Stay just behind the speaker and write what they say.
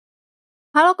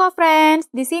Halo co-friends,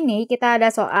 di sini kita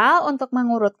ada soal untuk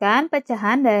mengurutkan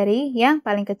pecahan dari yang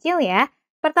paling kecil ya.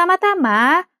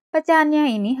 Pertama-tama,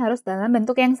 pecahannya ini harus dalam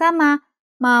bentuk yang sama.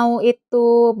 Mau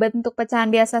itu bentuk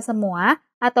pecahan biasa semua,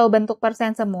 atau bentuk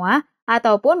persen semua,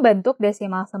 ataupun bentuk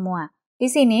desimal semua. Di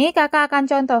sini kakak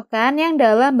akan contohkan yang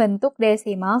dalam bentuk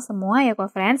desimal semua ya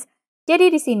co-friends.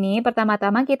 Jadi di sini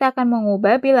pertama-tama kita akan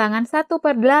mengubah bilangan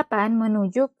 1/8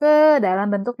 menuju ke dalam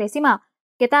bentuk desimal.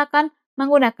 Kita akan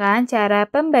menggunakan cara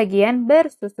pembagian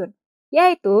bersusun,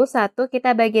 yaitu 1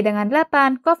 kita bagi dengan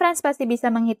 8. Co-friends pasti bisa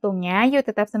menghitungnya, yuk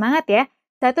tetap semangat ya.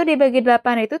 1 dibagi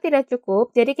 8 itu tidak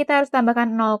cukup, jadi kita harus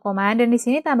tambahkan 0, dan di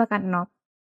sini tambahkan 0.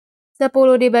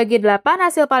 10 dibagi 8,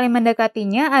 hasil paling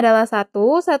mendekatinya adalah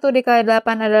 1. 1 dikali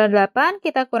 8 adalah 8,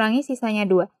 kita kurangi sisanya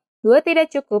 2. 2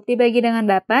 tidak cukup dibagi dengan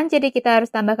 8, jadi kita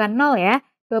harus tambahkan 0 ya.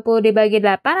 20 dibagi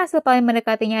 8, hasil paling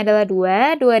mendekatinya adalah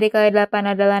 2. 2 dikali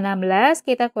 8 adalah 16,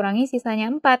 kita kurangi sisanya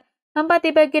 4. 4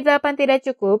 dibagi 8 tidak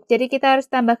cukup, jadi kita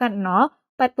harus tambahkan 0.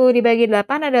 40 dibagi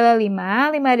 8 adalah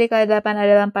 5. 5 dikali 8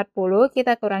 adalah 40,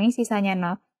 kita kurangi sisanya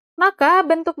 0. Maka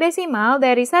bentuk desimal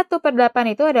dari 1/8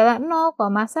 itu adalah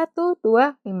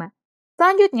 0,125.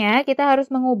 Selanjutnya, kita harus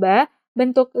mengubah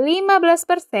bentuk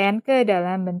 15% ke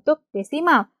dalam bentuk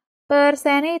desimal.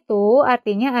 Persen itu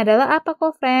artinya adalah apa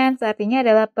co-friends? Artinya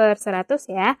adalah per 100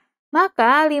 ya.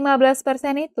 Maka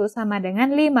 15% itu sama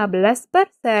dengan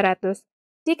 15/100.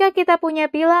 Jika kita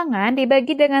punya bilangan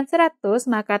dibagi dengan 100,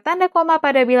 maka tanda koma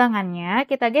pada bilangannya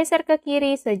kita geser ke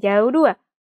kiri sejauh 2.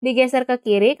 Digeser ke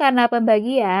kiri karena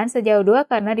pembagian, sejauh 2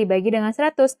 karena dibagi dengan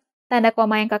 100. Tanda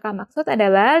koma yang kakak maksud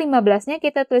adalah 15-nya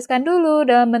kita tuliskan dulu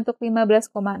dalam bentuk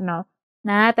 15,0.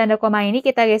 Nah, tanda koma ini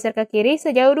kita geser ke kiri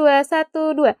sejauh 2,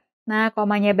 1, 2. Nah,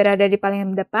 komanya berada di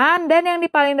paling depan, dan yang di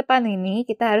paling depan ini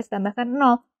kita harus tambahkan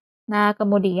 0. Nah,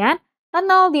 kemudian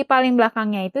 0 di paling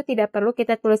belakangnya itu tidak perlu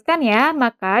kita tuliskan ya,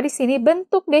 maka di sini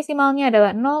bentuk desimalnya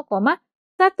adalah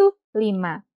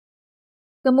 0,15.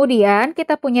 Kemudian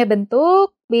kita punya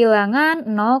bentuk bilangan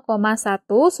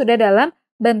 0,1 sudah dalam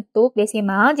bentuk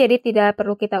desimal, jadi tidak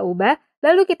perlu kita ubah.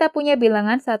 Lalu kita punya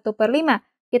bilangan 1/5.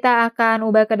 Kita akan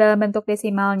ubah ke dalam bentuk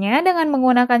desimalnya dengan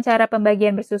menggunakan cara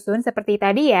pembagian bersusun seperti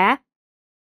tadi ya.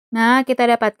 Nah, kita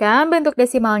dapatkan bentuk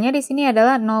desimalnya di sini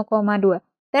adalah 0,2.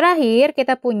 Terakhir,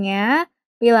 kita punya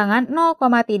bilangan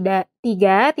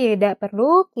 0,3 tidak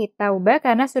perlu kita ubah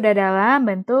karena sudah dalam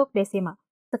bentuk desimal.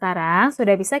 Sekarang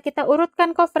sudah bisa kita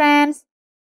urutkan co-friends.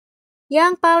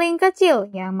 Yang paling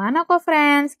kecil, yang mana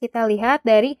co-friends? Kita lihat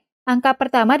dari angka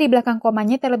pertama di belakang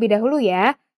komanya terlebih dahulu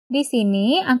ya. Di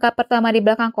sini, angka pertama di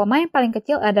belakang koma yang paling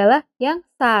kecil adalah yang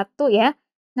 1 ya.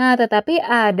 Nah, tetapi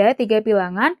ada 3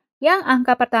 bilangan yang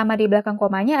angka pertama di belakang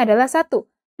komanya adalah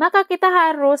 1. Maka kita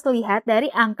harus lihat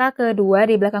dari angka kedua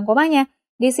di belakang komanya.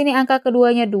 Di sini angka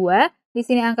keduanya 2, di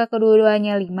sini angka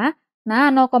kedua-duanya 5.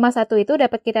 Nah, 0,1 itu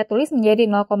dapat kita tulis menjadi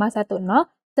 0,10,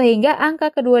 sehingga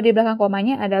angka kedua di belakang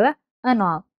komanya adalah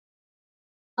 0.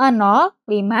 0,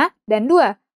 5, dan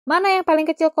 2. Mana yang paling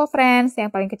kecil co-friends?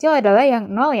 Yang paling kecil adalah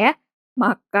yang 0 ya.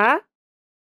 Maka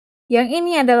yang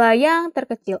ini adalah yang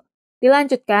terkecil.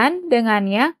 Dilanjutkan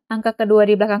dengannya angka kedua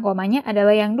di belakang komanya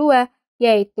adalah yang 2,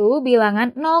 yaitu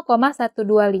bilangan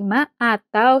 0,125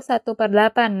 atau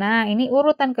 1/8. Nah, ini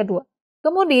urutan kedua.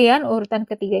 Kemudian urutan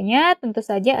ketiganya tentu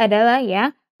saja adalah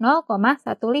yang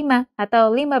 0,15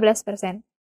 atau 15%.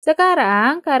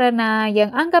 Sekarang karena yang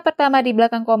angka pertama di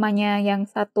belakang komanya yang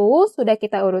 1 sudah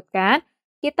kita urutkan,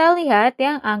 kita lihat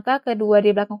yang angka kedua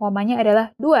di belakang komanya adalah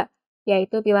 2,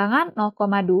 yaitu bilangan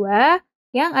 0,2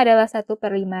 yang adalah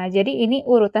 1/5. Jadi ini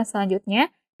urutan selanjutnya,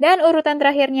 dan urutan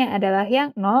terakhirnya adalah yang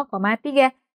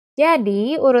 0,3.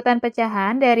 Jadi urutan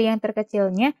pecahan dari yang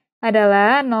terkecilnya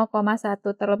adalah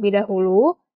 0,1 terlebih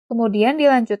dahulu, kemudian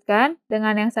dilanjutkan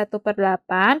dengan yang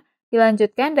 1/8,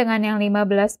 dilanjutkan dengan yang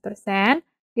 15%,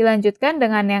 dilanjutkan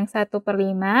dengan yang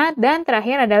 1/5, dan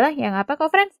terakhir adalah yang apa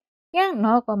co-friends? Yang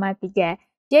 0,3.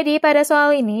 Jadi pada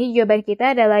soal ini jawaban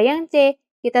kita adalah yang C.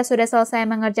 Kita sudah selesai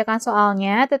mengerjakan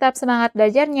soalnya, tetap semangat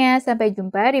belajarnya. Sampai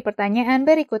jumpa di pertanyaan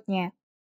berikutnya.